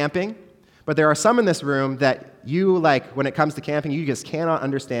love camping, but there are some in this room that when it comes to camping, you just cannot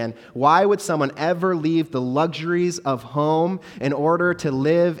understand. Why would someone ever leave the luxuries of home in order to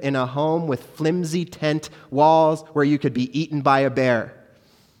live in a home with flimsy tent walls where you could be eaten by a bear?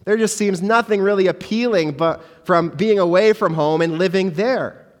 There just seems nothing really appealing but from being away from home and living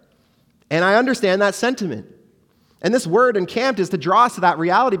there. And I understand that sentiment. And this word encamped is to draw us to that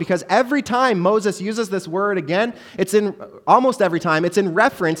reality, because every time Moses uses this word again, almost every time, it's in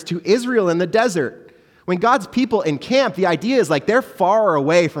reference to Israel in the desert. When God's people encamp, the idea is like they're far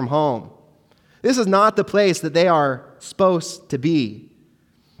away from home. This is not the place that they are supposed to be.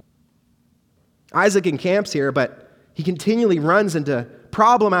 Isaac encamps here, but he continually runs into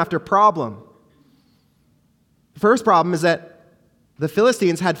problem after problem. The first problem is that the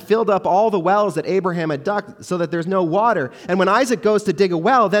Philistines had filled up all the wells that Abraham had dug so that there's no water. And when Isaac goes to dig a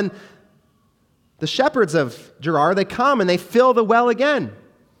well, then the shepherds of Gerar, they come and they fill the well again.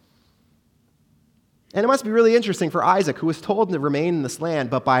 And it must be really interesting for Isaac, who was told to remain in this land,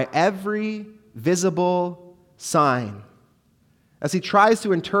 but by every visible sign, as he tries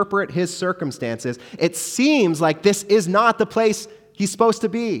to interpret his circumstances, it seems like this is not the place he's supposed to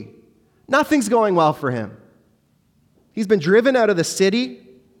be. Nothing's going well for him. He's been driven out of the city.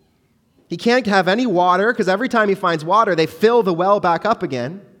 He can't have any water, because every time he finds water, they fill the well back up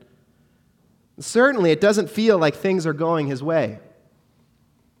again. Certainly, it doesn't feel like things are going his way.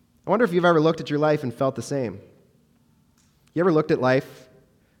 I wonder if you've ever looked at your life and felt the same. You ever looked at life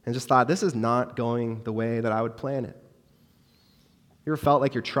and just thought, this is not going the way that I would plan it? You ever felt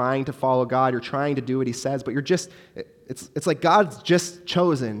like you're trying to follow God, you're trying to do what he says, but it's like God's just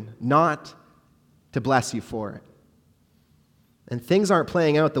chosen not to bless you for it. And things aren't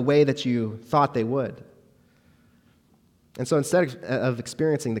playing out the way that you thought they would. And so instead of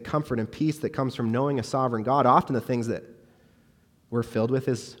experiencing the comfort and peace that comes from knowing a sovereign God, often the things that we're filled with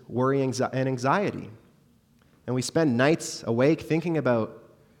is worry and anxiety. And we spend nights awake thinking about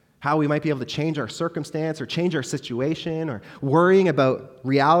how we might be able to change our circumstance or change our situation, or worrying about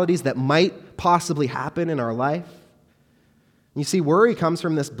realities that might possibly happen in our life. And you see, worry comes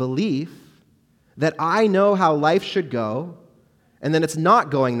from this belief that I know how life should go, and then it's not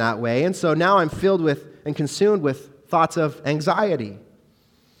going that way, and so now I'm filled with and consumed with thoughts of anxiety.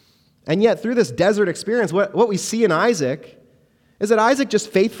 And yet, through this desert experience, what we see in Isaac is that Isaac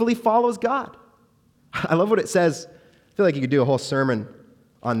just faithfully follows God. I love what it says. I feel like you could do a whole sermon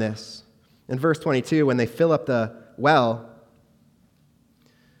on this. In verse 22, when they fill up the well,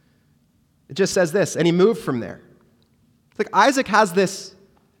 it just says this, and he moved from there. It's like Isaac has this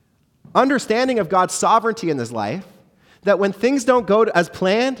understanding of God's sovereignty in his life, that when things don't go as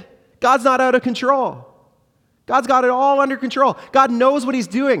planned, God's not out of control. God's got it all under control. God knows what he's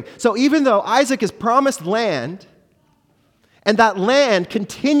doing. So even though Isaac is promised land, and that land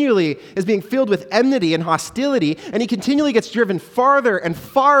continually is being filled with enmity and hostility, and he continually gets driven farther and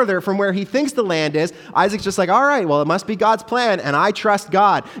farther from where he thinks the land is, Isaac's just like, all right, well, it must be God's plan, and I trust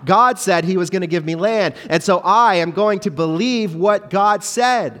God. God said he was going to give me land, and so I am going to believe what God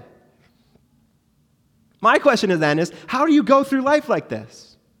said. My question is, how do you go through life like this?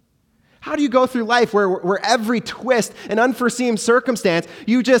 How do you go through life where every twist and unforeseen circumstance,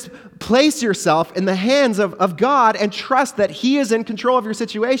 you just place yourself in the hands of God and trust that he is in control of your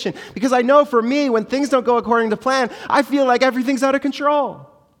situation? Because I know for me, when things don't go according to plan, I feel like everything's out of control.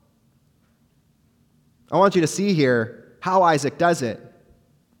 I want you to see here how Isaac does it.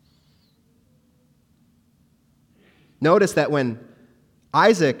 Notice that when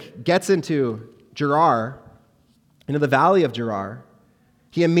Isaac gets into Gerar, into the valley of Gerar,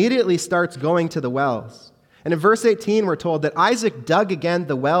 he immediately starts going to the wells. And in verse 18, we're told that Isaac dug again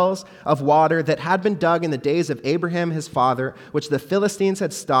the wells of water that had been dug in the days of Abraham his father, which the Philistines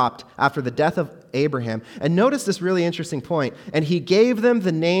had stopped after the death of Abraham. And notice this really interesting point. And he gave them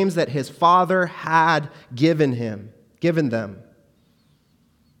the names that his father had given them.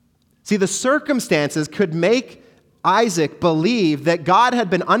 See, the circumstances could make Isaac believe that God had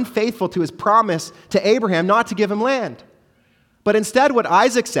been unfaithful to his promise to Abraham not to give him land. But instead, what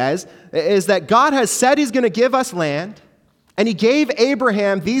Isaac says is that God has said he's going to give us land, and he gave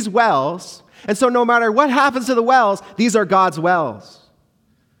Abraham these wells, and so no matter what happens to the wells, these are God's wells.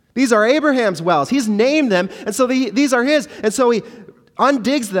 These are Abraham's wells. He's named them, and so these are his. And so he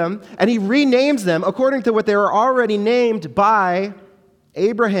undigs them, and he renames them according to what they were already named by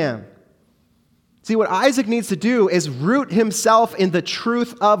Abraham. See, See, what Isaac needs to do is root himself in the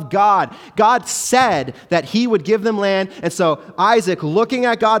truth of God. God said that he would give them land, and so Isaac, looking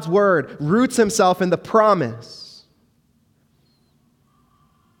at God's word, roots himself in the promise.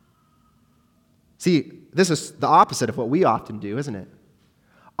 See, this is the opposite of what we often do, isn't it?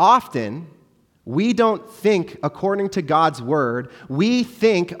 Often, we don't think according to God's word. We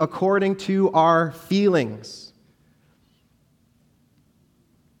think according to our feelings.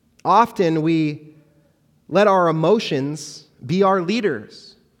 Often, we let our emotions be our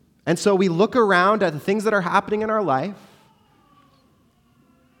leaders. And so we look around at the things that are happening in our life,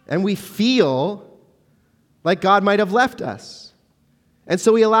 and we feel like God might have left us. And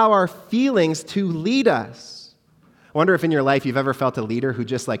so we allow our feelings to lead us. I wonder if in your life you've ever felt a leader who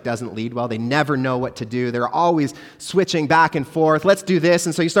just doesn't lead well. They never know what to do. They're always switching back and forth. Let's do this.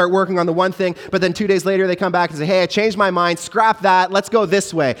 And so you start working on the one thing, but then 2 days later they come back and say, hey, I changed my mind. Scrap that. Let's go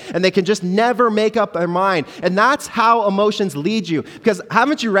this way. And they can just never make up their mind. And that's how emotions lead you. Because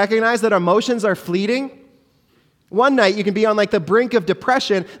haven't you recognized that emotions are fleeting? One night you can be on the brink of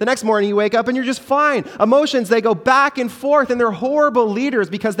depression. The next morning you wake up and you're just fine. Emotions, they go back and forth, and they're horrible leaders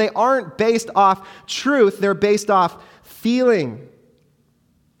because they aren't based off truth. They're based off feeling.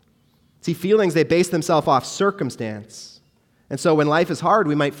 See, feelings, they base themselves off circumstance. And so when life is hard,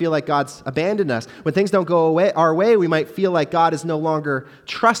 we might feel like God's abandoned us. When things don't go our way, we might feel like God is no longer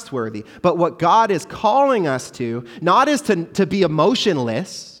trustworthy. But what God is calling us to, not is to be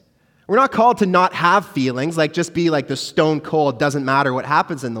emotionless. We're not called to not have feelings, just be the stone cold, doesn't matter what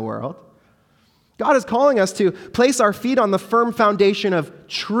happens in the world. God is calling us to place our feet on the firm foundation of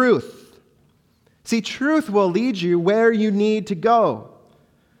truth. See, truth will lead you where you need to go.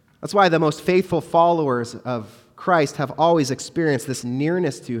 That's why the most faithful followers of Christ have always experienced this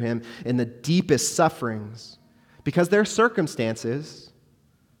nearness to him in the deepest sufferings, because their circumstances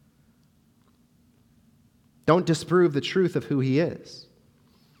don't disprove the truth of who he is.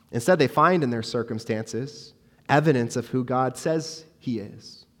 Instead, they find in their circumstances evidence of who God says he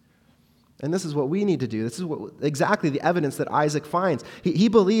is. And this is what we need to do. This is exactly the evidence that Isaac finds. He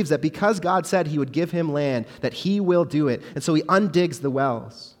believes that because God said he would give him land, that he will do it. And so he undigs the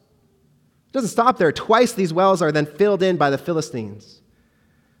wells. It doesn't stop there. Twice these wells are then filled in by the Philistines.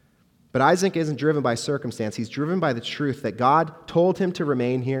 But Isaac isn't driven by circumstance. He's driven by the truth that God told him to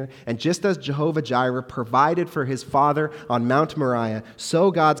remain here. And just as Jehovah Jireh provided for his father on Mount Moriah,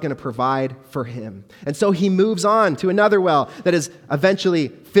 so God's going to provide for him. And so he moves on to another well that is eventually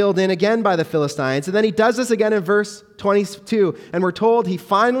filled in again by the Philistines. And then he does this again in verse 22. And we're told he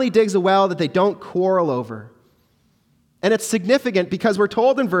finally digs a well that they don't quarrel over. And it's significant because we're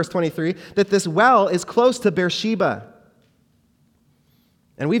told in verse 23 that this well is close to Beersheba.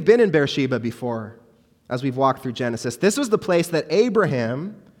 And we've been in Beersheba before as we've walked through Genesis. This was the place that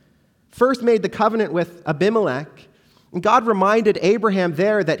Abraham first made the covenant with Abimelech. And God reminded Abraham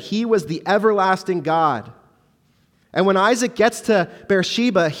there that he was the everlasting God. And when Isaac gets to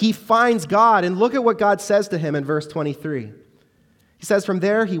Beersheba, he finds God. And look at what God says to him in verse 23. He says, from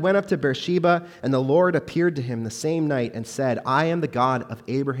there he went up to Beersheba, and the Lord appeared to him the same night and said, I am the God of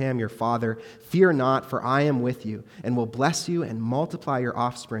Abraham your father. Fear not, for I am with you, and will bless you and multiply your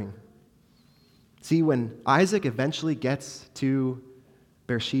offspring. See, when Isaac eventually gets to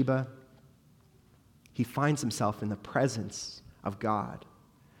Beersheba, he finds himself in the presence of God.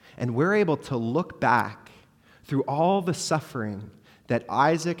 And we're able to look back through all the suffering that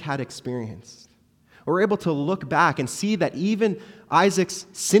Isaac had experienced. We're able to look back and see that even Isaac's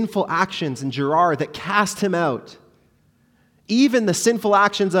sinful actions in Gerar that cast him out, even the sinful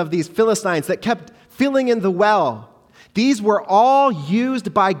actions of these Philistines that kept filling in the well, these were all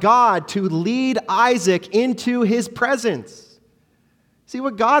used by God to lead Isaac into his presence. See,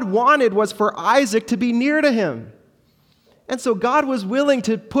 what God wanted was for Isaac to be near to him. And so God was willing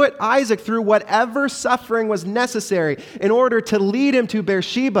to put Isaac through whatever suffering was necessary in order to lead him to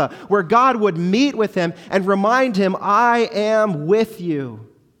Beersheba, where God would meet with him and remind him, I am with you.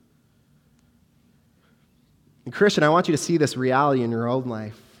 And Christian, I want you to see this reality in your own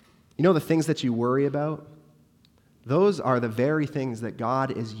life. You know the things that you worry about? Those are the very things that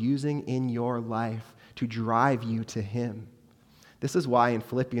God is using in your life to drive you to him. This is why in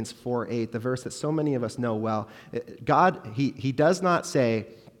Philippians 4:8, the verse that so many of us know well, God, he does not say,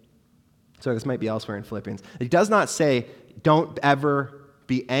 sorry, this might be elsewhere in Philippians. He does not say, don't ever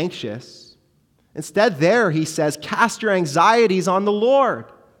be anxious. Instead, there he says, cast your anxieties on the Lord.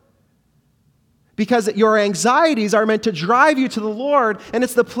 Because your anxieties are meant to drive you to the Lord, and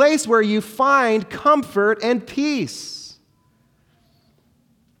it's the place where you find comfort and peace.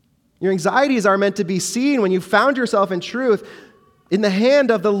 Your anxieties are meant to be seen when you found yourself in truth. in the hand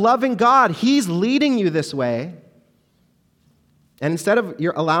of the loving God. He's leading you this way. And instead of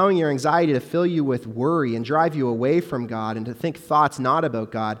allowing your anxiety to fill you with worry and drive you away from God and to think thoughts not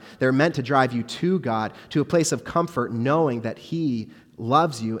about God, they're meant to drive you to God, to a place of comfort, knowing that He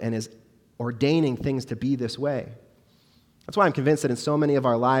loves you and is ordaining things to be this way. That's why I'm convinced that in so many of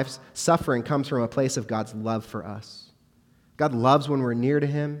our lives, suffering comes from a place of God's love for us. God loves when we're near to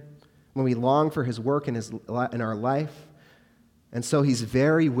Him, when we long for His work in our life. And so He's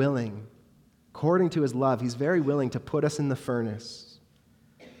very willing, according to His love, He's very willing to put us in the furnace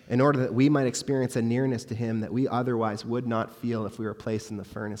in order that we might experience a nearness to Him that we otherwise would not feel if we were placed in the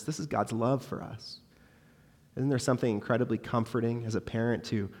furnace. This is God's love for us. Isn't there something incredibly comforting as a parent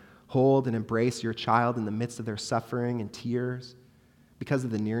to hold and embrace your child in the midst of their suffering and tears because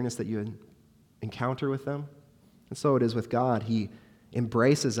of the nearness that you encounter with them? And so it is with God. He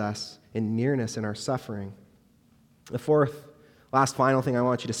embraces us in nearness in our suffering. The fourth, last final thing I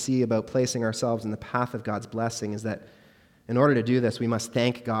want you to see about placing ourselves in the path of God's blessing is that in order to do this, we must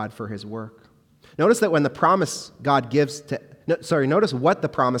thank God for His work. Notice that when the promise God gives notice what the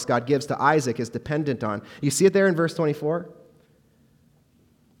promise God gives to Isaac is dependent on. You see it there in verse 24?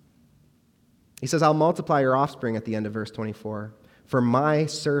 He says, I'll multiply your offspring at the end of verse 24 for my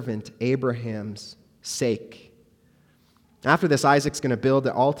servant Abraham's sake. After this, Isaac's going to build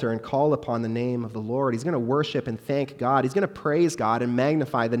the altar and call upon the name of the Lord. He's going to worship and thank God. He's going to praise God and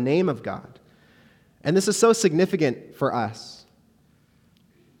magnify the name of God. And this is so significant for us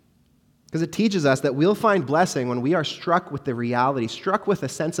because it teaches us that we'll find blessing when we are struck with the reality, struck with a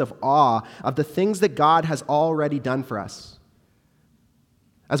sense of awe of the things that God has already done for us.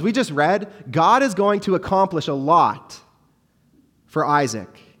 As we just read, God is going to accomplish a lot for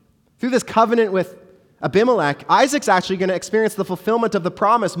Isaac. Through this covenant with Abimelech, Isaac's actually going to experience the fulfillment of the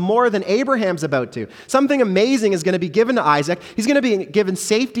promise more than Abraham's about to. Something amazing is going to be given to Isaac. He's going to be given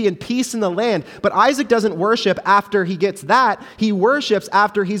safety and peace in the land. But Isaac doesn't worship after he gets that. He worships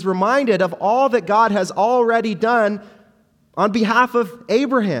after he's reminded of all that God has already done on behalf of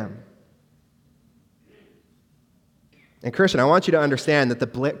Abraham. And Christian, I want you to understand that the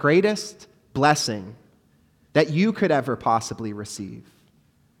greatest blessing that you could ever possibly receive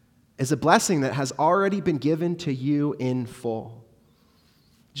is a blessing that has already been given to you in full.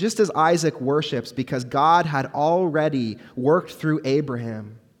 Just as Isaac worships because God had already worked through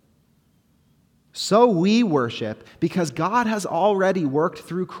Abraham, so we worship because God has already worked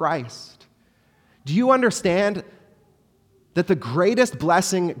through Christ. Do you understand that the greatest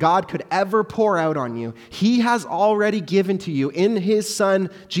blessing God could ever pour out on you, He has already given to you in His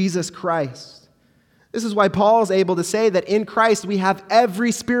Son, Jesus Christ? This is why Paul is able to say that in Christ we have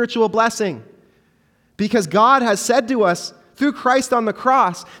every spiritual blessing. Because God has said to us through Christ on the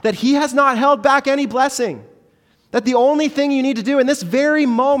cross that He has not held back any blessing. That the only thing you need to do in this very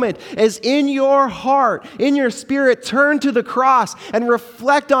moment is in your heart, in your spirit, turn to the cross and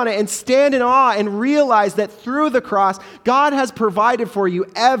reflect on it and stand in awe and realize that through the cross, God has provided for you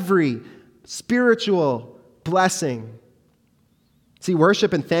every spiritual blessing. See,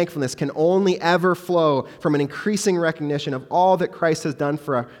 worship and thankfulness can only ever flow from an increasing recognition of all that Christ has done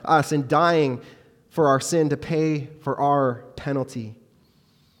for us in dying for our sin to pay for our penalty.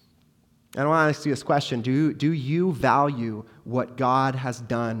 And I want to ask you this question. Do you value what God has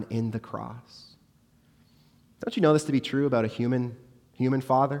done in the cross? Don't you know this to be true about a human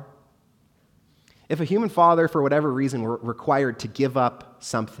father? If a human father, for whatever reason, were required to give up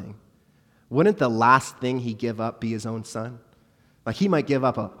something, wouldn't the last thing he give up be his own son? Like he might give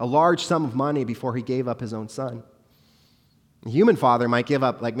up a large sum of money before he gave up his own son. A human father might give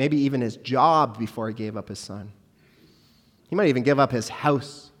up like maybe even his job before he gave up his son. He might even give up his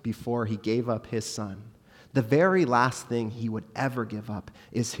house before he gave up his son. The very last thing he would ever give up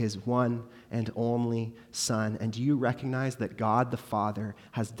is his one and only son. And do you recognize that God the Father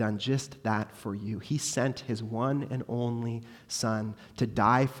has done just that for you? He sent his one and only son to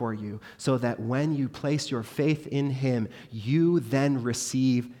die for you so that when you place your faith in him, you then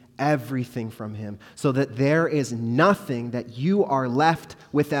receive everything from him so that there is nothing that you are left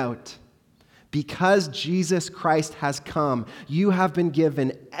without. Because Jesus Christ has come, you have been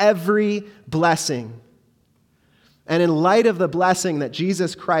given every blessing. And in light of the blessing that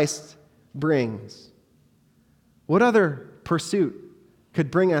Jesus Christ brings, what other pursuit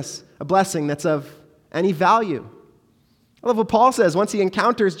could bring us a blessing that's of any value? I love what Paul says. Once he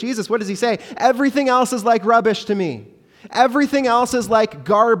encounters Jesus, what does he say? Everything else is like rubbish to me. Everything else is like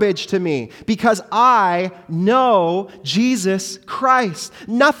garbage to me because I know Jesus Christ.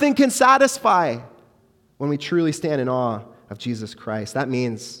 Nothing can satisfy when we truly stand in awe of Jesus Christ. That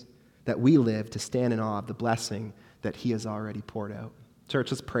means that we live to stand in awe of the blessing that he has already poured out.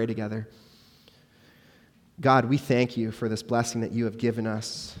 Church, let's pray together. God, we thank you for this blessing that you have given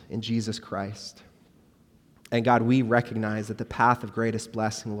us in Jesus Christ. And God, we recognize that the path of greatest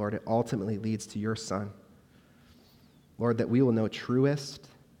blessing, Lord, it ultimately leads to your Son. Lord, that we will know truest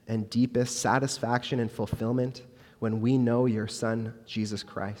and deepest satisfaction and fulfillment when we know your Son, Jesus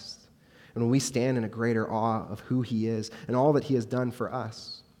Christ. And when we stand in a greater awe of who he is and all that he has done for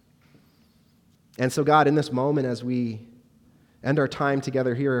us. And so, God, in this moment, as we end our time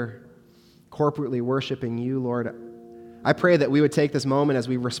together here, corporately worshiping you, Lord, I pray that we would take this moment as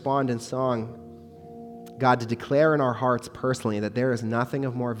we respond in song, God, to declare in our hearts personally that there is nothing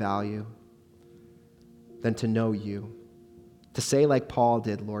of more value than to know you. To say like Paul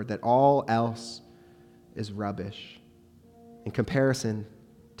did, Lord, that all else is rubbish in comparison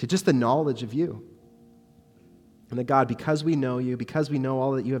to just the knowledge of you. And that, God, because we know you, because we know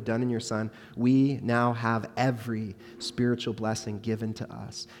all that you have done in your Son, we now have every spiritual blessing given to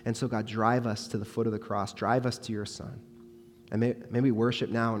us. And so, God, drive us to the foot of the cross. Drive us to your Son. And may we worship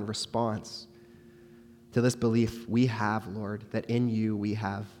now in response to this belief we have, Lord, that in you we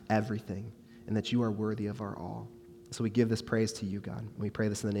have everything and that you are worthy of our all. So we give this praise to you, God. And we pray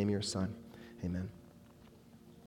this in the name of your Son. Amen.